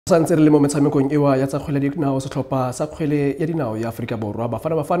Santse re le mo metshamekong ewa ya tsa kgwele ya dinao setlhopha sa kgwele ya dinao ya Afrika Borwa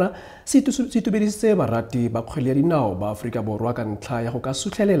Bafana Bafana se itumedisitse barati ba kgwele ya dinao ba Afrika Borwa ka ntlha ya go ka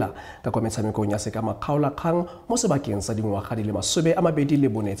sutlhelela ka kwa metshamekong ya seka-makgaola kgang mo sebakeng sa dingwaga di le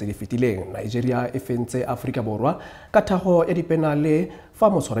 24 tse di fetileng. Nigeria e fentse Afrika Borwa ka thago ya dipenale fa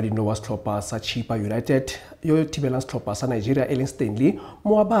motshwaradino wa setlhopha sa Chipa United yo thibelang setlhopha sa Nigeria e leng Stanley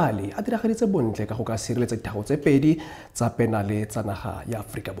Moabali a diragaditse bontle ka go ka sireletsa dithago tse pedi tsa penale tsa naga ya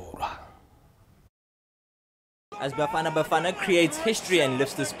Afrika Borwa. As Bafana Bafana creates history and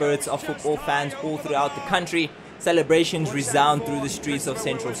lifts the spirits of football fans all throughout the country, celebrations resound through the streets of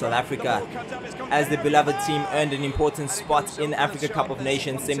central South Africa. As the beloved team earned an important spot in the Africa Cup of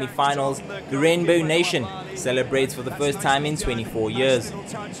Nations semi-finals, the Rainbow Nation celebrates for the first time in 24 years.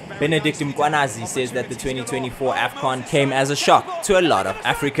 Benedict Mkwanazi says that the 2024 AFCON came as a shock to a lot of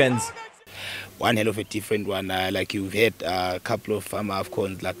Africans. One hell of a different one, like you've had a couple of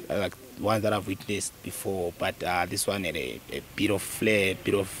AFCONs, like ones that I've witnessed before, but this one had a bit of flair, a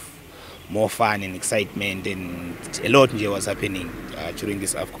bit of more fun and excitement, and a lot was happening during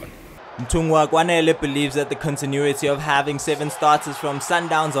this AFCON. Mtungwa Kgwele believes that the continuity of having 7 starters from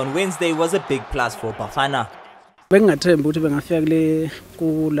Sundowns on Wednesday was a big plus for Bafana. Bengathemba ukuthi bengafika kule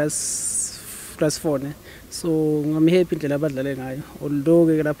ku last 4 ne, so ngami-happy indlela abadlale ngayo, although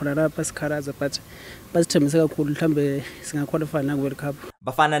ke lapha nalapha sikhalaza but basithembise kakhulu mhlambe singaqualify na World Cup.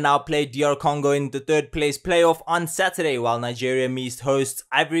 Bafana now play DR Congo in the 3rd place playoff on Saturday, while Nigeria meets hosts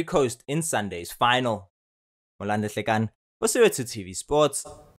Ivory Coast in Sunday's final. Molande Hlekan for Soweto TV Sports.